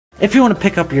If you want to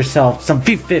pick up yourself some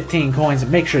FIFA 15 coins,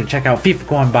 make sure to check out FIFA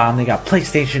Coin Bomb. They got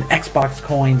PlayStation, Xbox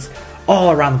coins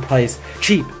all around the place.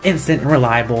 Cheap, instant, and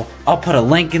reliable. I'll put a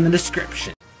link in the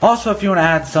description. Also, if you want to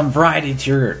add some variety to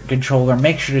your controller,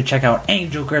 make sure to check out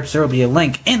Angel Grips. There will be a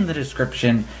link in the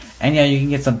description. And yeah, you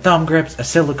can get some thumb grips, a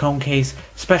silicone case,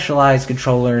 specialized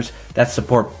controllers that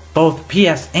support both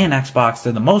PS and Xbox.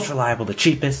 They're the most reliable, the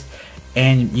cheapest.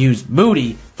 And use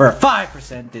Moodie for a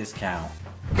 5% discount.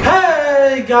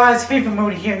 Hey guys,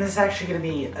 FifaMoodie here, and this is actually going to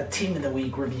be a Team of the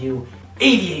Week review.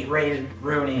 88 rated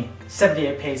Rooney,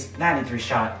 78 pace, 93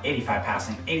 shot, 85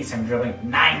 passing, 87 dribbling,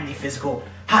 90 physical,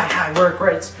 high work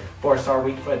rates, 4-star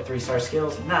weak foot, 3-star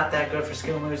skills. Not that good for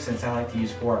skill moves since I like to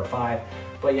use 4 or 5.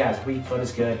 But yeah, his weak foot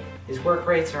is good. His work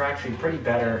rates are actually pretty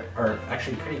better, or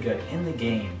actually pretty good in the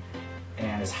game.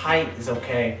 And his height is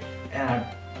okay.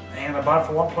 And I bought it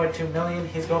for 1.2 million.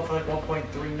 He's going for like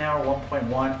 1.3 now or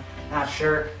 1.1. Not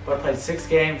sure, but I played 6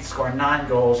 games, scored 9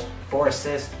 goals, 4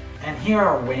 assists. And here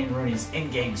are Wayne Rooney's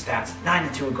in-game stats: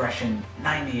 92 aggression,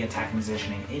 90 attacking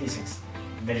positioning, 86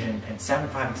 vision, and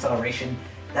 75 acceleration.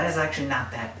 That is actually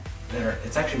not that better.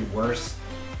 It's actually worse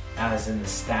as in the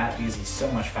stat because he's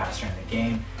so much faster in the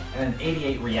game. And then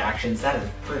 88 reactions, that is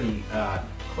pretty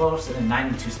close. And then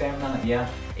 92 stamina, yeah.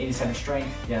 87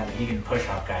 strength, yeah, he can push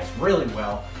off guys really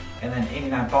well. And then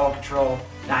 89 ball control,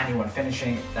 91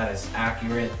 finishing, that is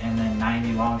accurate. And then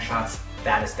 90 long shots,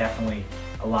 that is definitely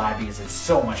a lie because it's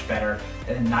so much better.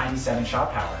 And then 97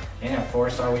 shot power. And yeah,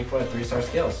 4-star weak foot, 3-star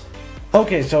skills.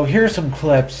 Okay, so here's some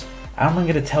clips. I'm going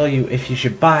to tell you if you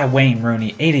should buy Wayne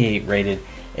Rooney, 88 rated,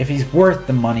 if he's worth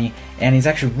the money, and he's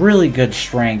actually really good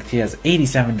strength. He has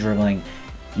 87 dribbling,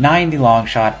 90 long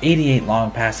shot, 88 long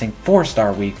passing,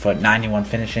 4-star weak foot, 91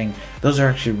 finishing. Those are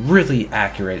actually really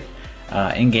accurate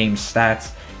in-game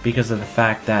stats because of the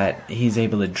fact that he's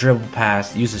able to dribble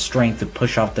past, use his strength to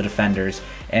push off the defenders,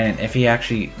 and if he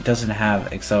actually doesn't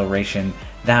have acceleration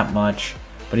that much,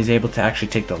 but he's able to actually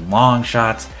take the long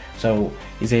shots, so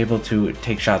he's able to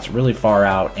take shots really far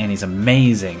out, and he's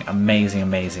amazing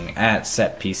at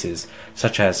set pieces,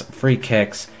 such as free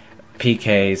kicks,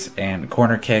 PKs, and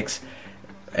corner kicks.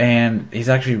 And he's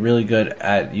actually really good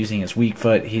at using his weak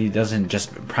foot. He doesn't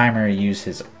just primarily use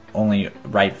his only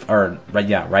right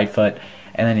foot.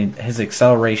 And then his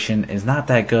acceleration is not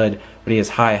that good, but he has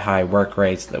high work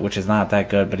rates, which is not that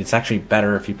good, but it's actually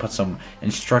better if you put some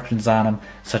instructions on him,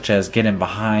 such as get him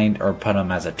behind or put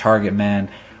him as a target man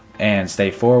and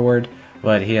stay forward.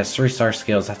 But he has 3-star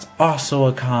skills. That's also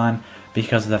a con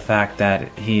because of the fact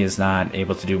that he is not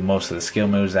able to do most of the skill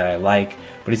moves that I like,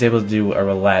 but he's able to do a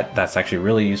roulette. That's actually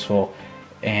really useful,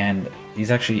 and he's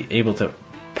actually able to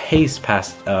pace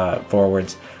past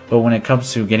forwards. But when it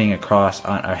comes to getting across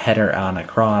on a header on a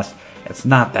cross, it's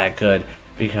not that good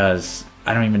because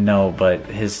I don't even know, but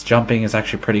his jumping is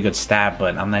actually pretty good stat,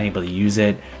 but I'm not able to use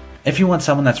it. If you want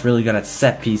someone that's really good at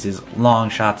set pieces, long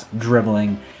shots,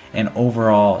 dribbling, and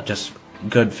overall just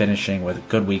good finishing with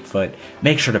good weak foot,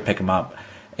 make sure to pick him up.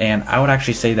 And I would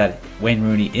actually say that Wayne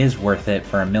Rooney is worth it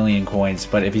for 1,000,000 coins,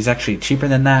 but if he's actually cheaper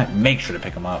than that, make sure to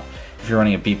pick him up if you're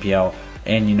running a BPL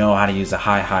and you know how to use the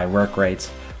high work rates.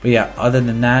 But yeah, other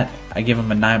than that, I give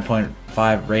him a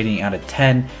 9.5 rating out of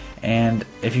 10. And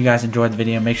if you guys enjoyed the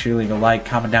video, make sure you leave a like,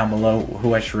 comment down below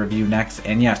who I should review next,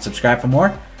 and yeah, subscribe for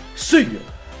more. See ya!